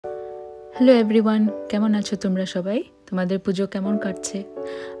Hello everyone, কেমন আছো তোমরা সবাই? তোমাদের পুজো কেমন কাটছে?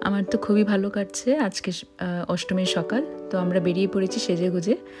 আমার তো খুবই ভালো কাটছে। আজকে অষ্টমীর সকাল, তো আমরা বেরিয়ে পড়েছি সেজে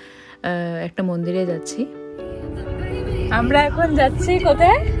গুজে, একটা মন্দিরে যাচ্ছি। আমরা এখন যাচ্ছি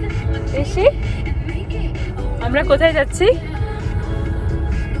কোথায়? এসে আমরা কোথায় যাচ্ছি?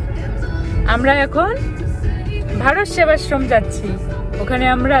 আমরা এখন ভারত সেবাশ্রম যাচ্ছি। ওখানে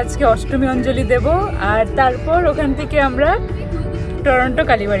আমরা আজকে অষ্টমী অঞ্জলি দেব, আর তারপর ওখান থেকে আমরা টরন্টো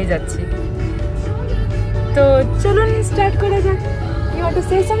কালীবাড়ি যাচ্ছি। তো চলুন স্টার্ট করা যাক। You want to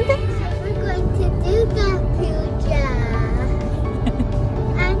say something? We're going to Durga puja.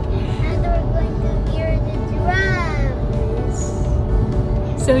 and we're going to hear the drums.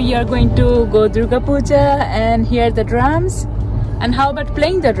 So you are going to go Durga puja and hear the drums. And how about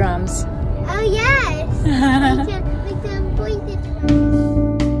playing the drums? Oh yes. we can play the drums.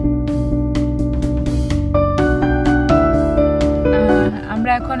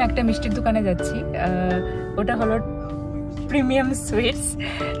 আমরা এখন একটা মিষ্টির দোকানে যাচ্ছি। ওটা হলো premium sweets.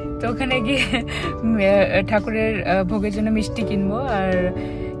 তো ওখানে গিয়ে ঠাকুরের ভোগের জন্য মিষ্টি কিনবো, আর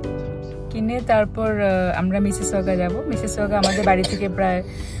কিনে তারপর আমরা মিসেসওয়াগা যাব। মিসেসওয়াগা আমাদের বাড়ি থেকে প্রায়,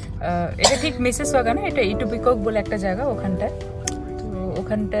 এটা ঠিক মিসেসওয়াগা না, এটা ইটুপিকক বলে একটা জায়গা ওখানটায়। তো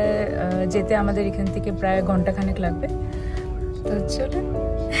ওখানটায় যেতে আমাদের এখান থেকে প্রায় ঘন্টাখানেক লাগবে। তো চলুন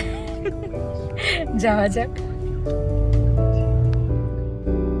যাওয়া যাক।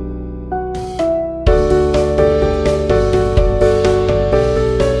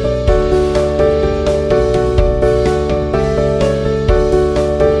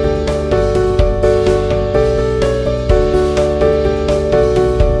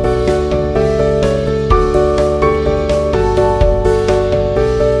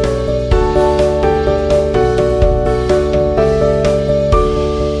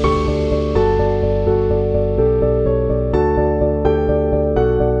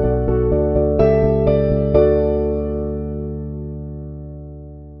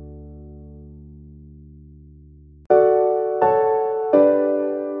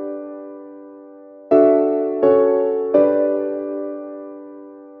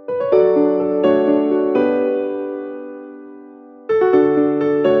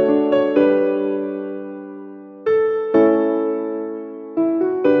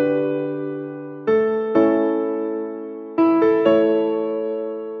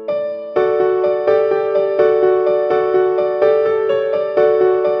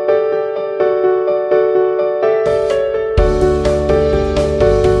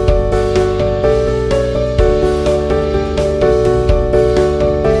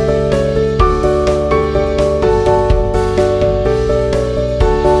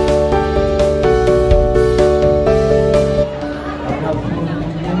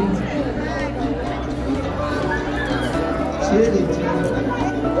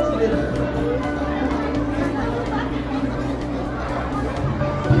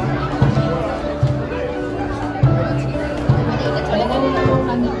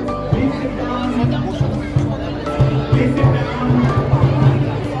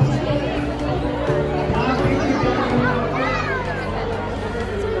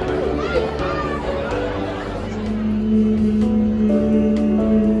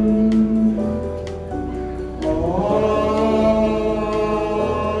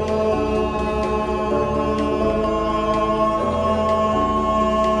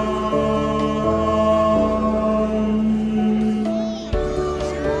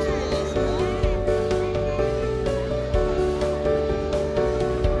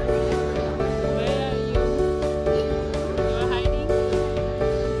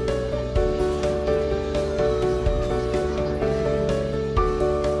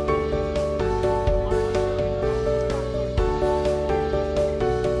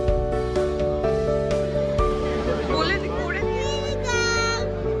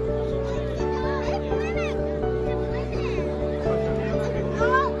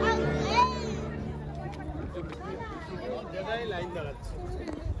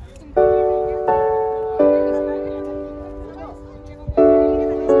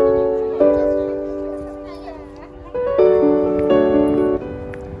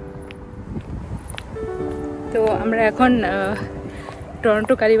 তো আমরা এখন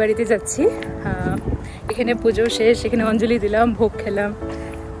টরন্টো কালীবাড়িতে যাচ্ছি। এখানে পুজো শেষ, এখানে অঞ্জলি দিলাম, ভোগ খেলাম,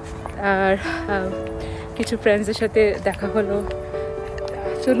 আর কিছু ফ্রেন্ডসদের সাথে দেখা হলো।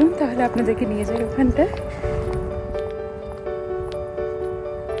 চলুন তাহলে আপনাদেরকে নিয়ে যাই ওখানটায়।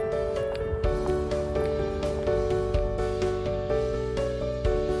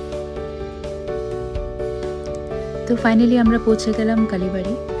 তো ফাইনালি আমরা পৌঁছে গেলাম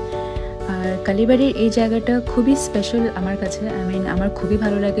কালীবাড়ি। আর কালীবাড়ির এই জায়গাটা খুবই স্পেশাল আমার কাছে। আমার খুবই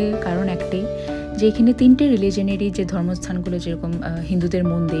ভালো লাগে, কারণ একটাই যে এখানে 3টে রিলিজনেরই যে ধর্মস্থানগুলো, যেরকম হিন্দুদের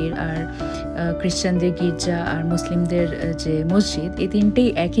মন্দির, আর খ্রিস্টানদের গির্জা, আর মুসলিমদের যে মসজিদ, এই 3টেই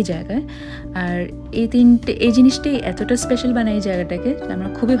একই জায়গায়। আর এই জিনিসটাই এতটা স্পেশাল বানায় এই জায়গাটাকে, আমার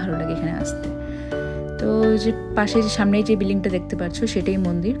খুবই ভালো লাগে এখানে আসতে। তো যে পাশে যে সামনেই যে বিল্ডিংটা দেখতে পাচ্ছ সেটাই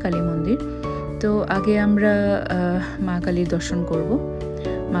মন্দির, কালী মন্দির। তো আগে আমরা মা কালীর দর্শন করব।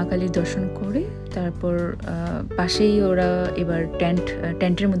 মা কালীর দর্শন করে তারপর পাশেই ওরা এবার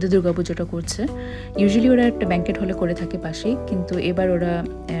টেন্টের মধ্যে দুর্গাপুজোটা করছে। ইউজুয়ালি ওরা একটা ব্যাঙ্কেট হলে করে থাকে পাশেই, কিন্তু এবার ওরা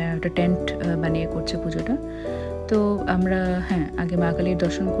একটা টেন্ট বানিয়ে করছে পুজোটা। তো আমরা আগে মা কালীর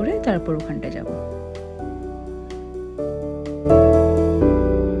দর্শন করে তারপর ওখানটায় যাব।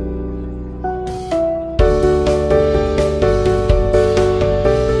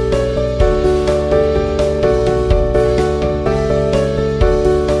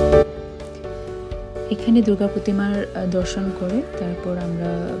 এখানে দুর্গা প্রতিমার দর্শন করে তারপর আমরা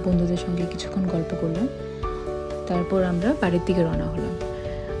বন্ধুদের সঙ্গে কিছুক্ষণ গল্প করলাম। তারপর আমরা বাড়ির দিকে রওনা হলাম।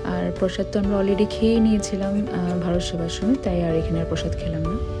 আর প্রসাদ তো আমরা অলরেডি খেয়ে নিয়েছিলাম ভারত সেবার সময়, তাই আর এখানে আর প্রসাদ খেলাম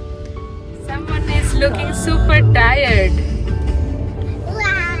না। Someone is looking super tired.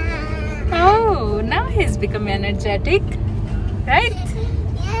 Wow. Oh, now he's becoming energetic, right?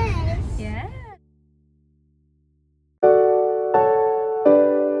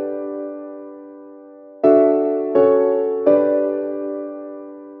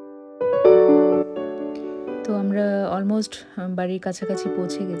 তো আমরা অলমোস্ট বাড়ির কাছাকাছি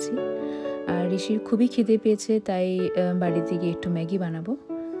পৌঁছে গেছি। আর ঋষির খুবই খিদে পেয়েছে, তাই বাড়ির দিকে একটু ম্যাগি বানাবো।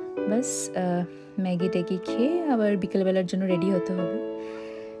 বাস ম্যাগি খেয়ে আবার বিকেলবেলার জন্য রেডি হতে হবে,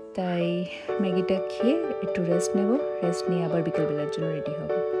 তাই ম্যাগিটা খেয়ে একটু রেস্ট নেব। রেস্ট নিয়ে আবার বিকেলবেলার জন্য রেডি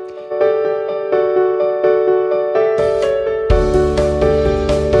হব।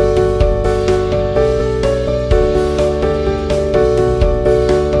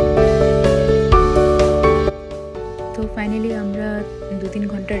 ফাইনালি আমরা 2-3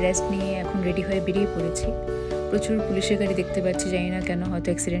 ঘন্টা রেস্ট নিয়ে এখন রেডি হয়ে বেরিয়ে পড়েছি। প্রচুর পুলিশের গাড়ি দেখতে পাচ্ছি, জানি না কেন, হয়তো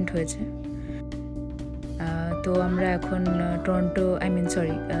অ্যাক্সিডেন্ট হয়েছে। তো আমরা এখন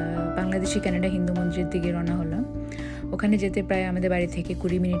বাংলাদেশি কানাডা হিন্দু মন্দিরের দিকে রওনা হলাম। ওখানে যেতে প্রায় আমাদের বাড়ি থেকে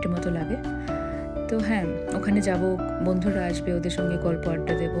 20 মিনিটের মতো লাগে। তো ওখানে যাব, বন্ধুরা আসবে, ওদের সঙ্গে গল্প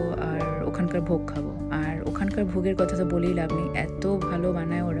আড্ডা দেবো, আর ওখানকার ভোগ খাবো। আর ওখানকার ভোগের কথা তো বলেই লাভ নেই, এত ভালো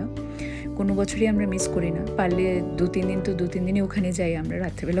বানায় ওরা, কোনো বছরই আমরা মিস করি না। পারলে 2-3 দিনই ওখানে যাই আমরা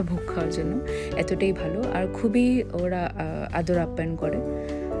রাত্রেবেলা ভোগ খাওয়ার জন্য, এতটাই ভালো। আর খুবই ওরা আদর আপ্যায়ন করে।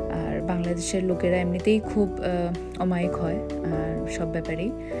 আর বাংলাদেশের লোকেরা এমনিতেই খুব অমায়িক হয় আর সব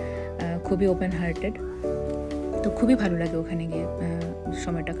ব্যাপারেই খুবই ওপেন হার্টেড। তো খুবই ভালো লাগে ওখানে গিয়ে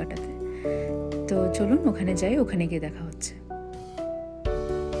সময়টা কাটাতে। তো চলুন ওখানে যাই, ওখানে গিয়ে দেখা হচ্ছে।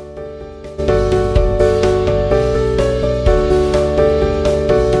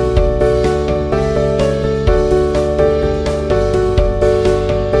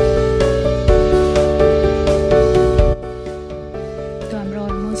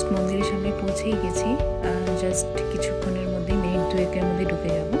 মন্দিরের সামনে পৌঁছেই গেছি, জাস্ট কিছুক্ষণের মধ্যে, মিনিট 2-1-এর মধ্যে ঢুকে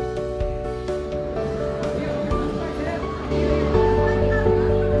যাব।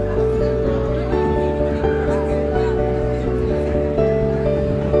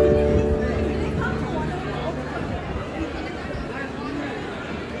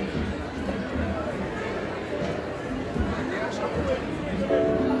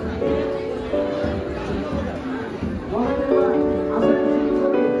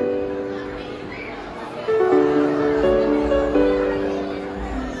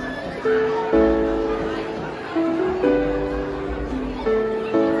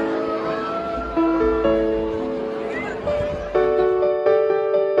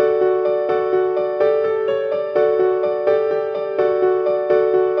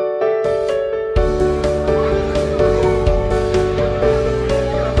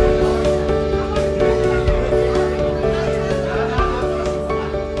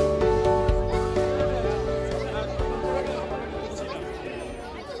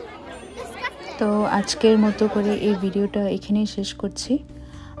 তো আজকের মতো করে এই ভিডিওটা এখানেই শেষ করছি।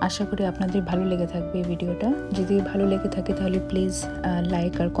 আশা করি আপনাদের ভালো লেগে থাকবে এই ভিডিওটা। যদি ভালো লেগে থাকে তাহলে প্লিজ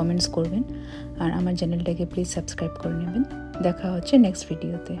লাইক আর কমেন্টস করবেন, আর আমার চ্যানেলটাকে প্লিজ সাবস্ক্রাইব করে নেবেন। দেখা হচ্ছে নেক্সট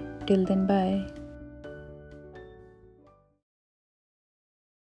ভিডিওতে। Till then, by.